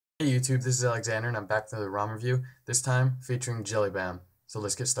Hey YouTube, this is Alexander and I'm back with another ROM review, this time featuring JellyBAM. So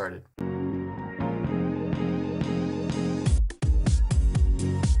let's get started.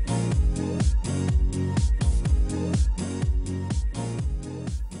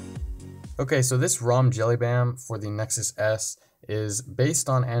 Okay, so this ROM JellyBAM for the Nexus S is based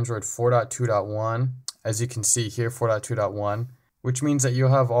on Android 4.2.1, as you can see here, 4.2.1, which means that you'll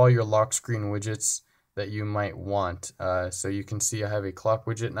have all your lock screen widgets that you might want. So you can see I have a clock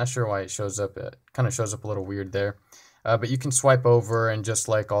widget. Not sure why it shows up. It kind of shows up a little weird there. But you can swipe over, and just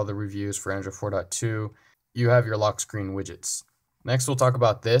like all the reviews for Android 4.2, you have your lock screen widgets. Next, we'll talk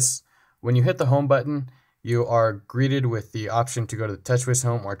about this. When you hit the home button, you are greeted with the option to go to the TouchWiz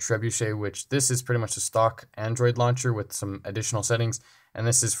Home or Trebuchet, which this is pretty much a stock Android launcher with some additional settings, and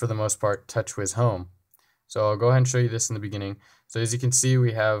this is for the most part TouchWiz Home. So I'll go ahead and show you this in the beginning. So as you can see,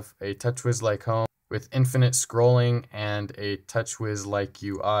 we have a TouchWiz-like home with infinite scrolling and a TouchWiz-like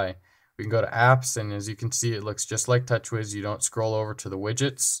UI. We can go to apps, and as you can see, it looks just like TouchWiz. You don't scroll over to the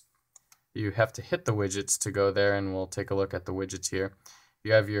widgets. You have to hit the widgets to go there, and we'll take a look at the widgets here.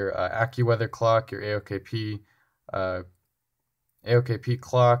 You have your AccuWeather clock, your AOKP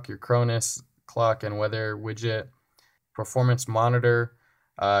clock, your Cronus clock and weather widget, performance monitor.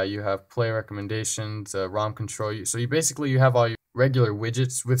 You have play recommendations, ROM control. So you have all your regular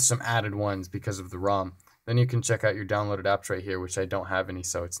widgets with some added ones because of the ROM. Then you can check out your downloaded apps right here, which I don't have any,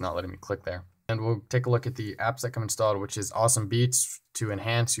 so it's not letting me click there. And we'll take a look at the apps that come installed, which is Awesome Beats. To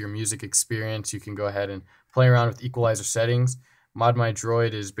enhance your music experience, you can go ahead and play around with equalizer settings. Mod My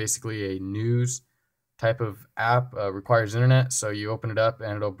Droid is basically a news type of app, requires internet, so you open it up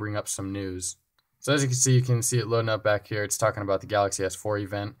and it'll bring up some news. So as you can see it loading up back here. It's talking about the Galaxy S4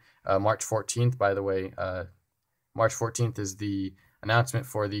 event, March 14th, by the way. March 14th is the announcement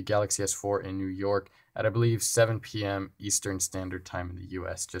for the Galaxy S4 in New York at, I believe, 7 p.m. Eastern Standard Time in the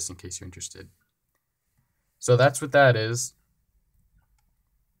US, just in case you're interested. So that's what that is.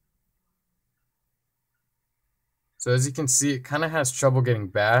 So as you can see, it kind of has trouble getting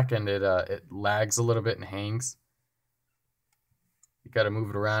back, and it lags a little bit and hangs. You got to move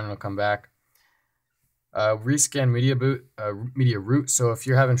it around and it'll come back. Rescan media root. So if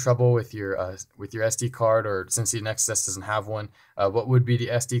you're having trouble with your SD card, or since the Nexus S doesn't have one, what would be the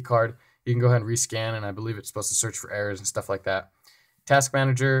SD card? You can go ahead and rescan, and I believe it's supposed to search for errors and stuff like that. Task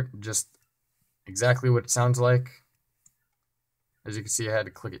Manager, just exactly what it sounds like. As you can see, I had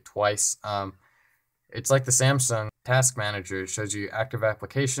to click it twice. It's like the Samsung Task Manager. It shows you active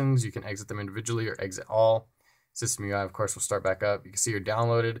applications. You can exit them individually or exit all. System UI, of course, will start back up. You can see your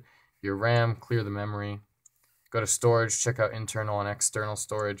downloaded, your RAM, clear the memory. Go to storage, check out internal and external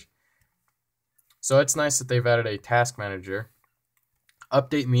storage. So it's nice that they've added a Task Manager.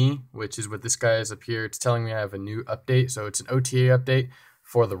 Update Me, which is what this guy is up here. It's telling me I have a new update. So it's an OTA update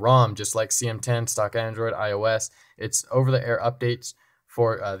for the ROM, just like CM10, stock Android, iOS. It's over-the-air updates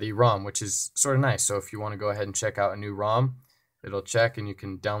for the ROM, which is sort of nice. So if you want to go ahead and check out a new ROM, it'll check and you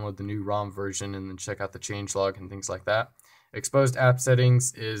can download the new ROM version and then check out the changelog and things like that. Exposed app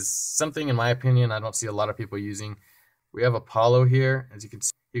settings is something, in my opinion, I don't see a lot of people using. We have Apollo here. As you can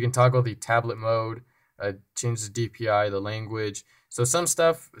see, you can toggle the tablet mode, change the DPI, the language. So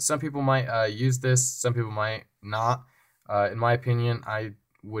some people might use this, some people might not. In my opinion, I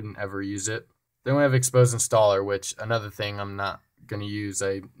wouldn't ever use it. Then we have Exposed Installer, which another thing I'm not going to use.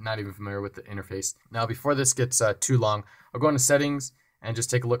 I'm not even familiar with the interface. Now, before this gets too long, I'll go into settings and just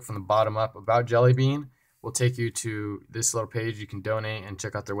take a look from the bottom up. About JellyBAM will take you to this little page. You can donate and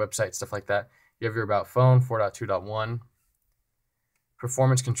check out their website, stuff like that. You have your About Phone, 4.2.1.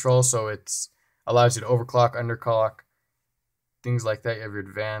 Performance control, so it allows you to overclock, underclock, things like that. You have your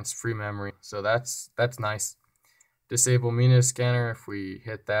advanced free memory, so that's nice. Disable media scanner, if we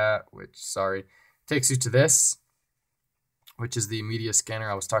hit that, which, sorry, takes you to this, which is the media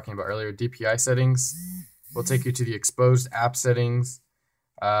scanner I was talking about earlier. DPI settings will take you to the exposed app settings,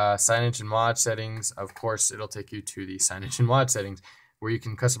 signage and mod settings. Of course, it'll take you to the signage and mod settings, where you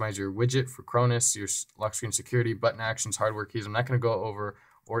can customize your widget for Cronus, your lock screen security, button actions, hardware keys. I'm not going to go over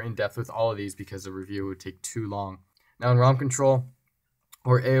or in depth with all of these because the review would take too long. Now in ROM control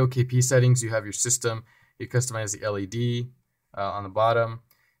or AOKP settings, you have your system. You customize the LED on the bottom.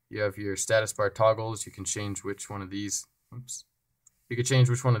 You have your status bar toggles. You can change which one of these. You can change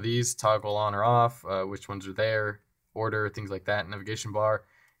which one of these toggle on or off, which ones are there, order, things like that. Navigation bar,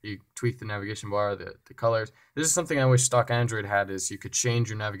 you tweak the navigation bar, the colors. This is something I wish stock Android had, is you could change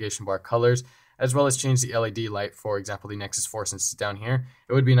your navigation bar colors as well as change the LED light. For example, the Nexus 4, since it's down here,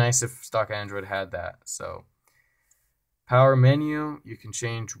 it would be nice if stock Android had that. So power menu, you can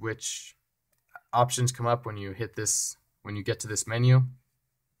change which options come up when you hit this, when you get to this menu.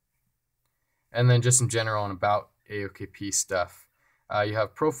 and then just in general and about AOKP stuff. You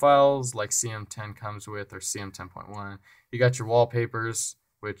have profiles like CM10 comes with, or CM10.1. You got your wallpapers,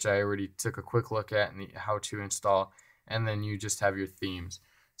 which I already took a quick look at, and the how to install, and then you just have your themes.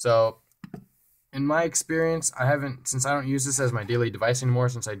 So in my experience, since I don't use this as my daily device anymore,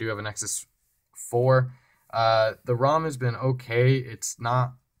 since I do have a Nexus 4, the ROM has been okay. It's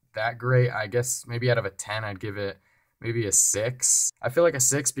not that great. I guess maybe out of a 10, I'd give it maybe a 6. I feel like a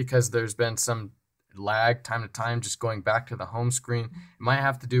 6 because there's been some lag time to time just going back to the home screen. It might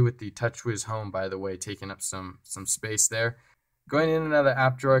have to do with the TouchWiz Home, by the way, taking up some space there. Going in and out of the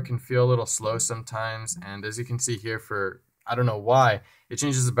app drawer can feel a little slow sometimes, and as you can see here, I don't know why, it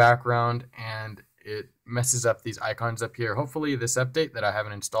changes the background and it messes up these icons up here. Hopefully this update that I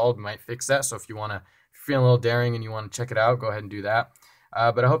haven't installed might fix that, so if you're feeling a little daring and you want to check it out, go ahead and do that.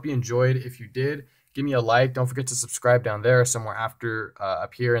 But I hope you enjoyed. If you did, give me a like. Don't forget to subscribe down there somewhere after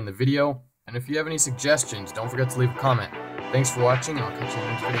up here in the video. And if you have any suggestions, don't forget to leave a comment. Thanks for watching, and I'll catch you in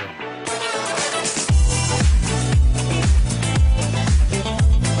the next video.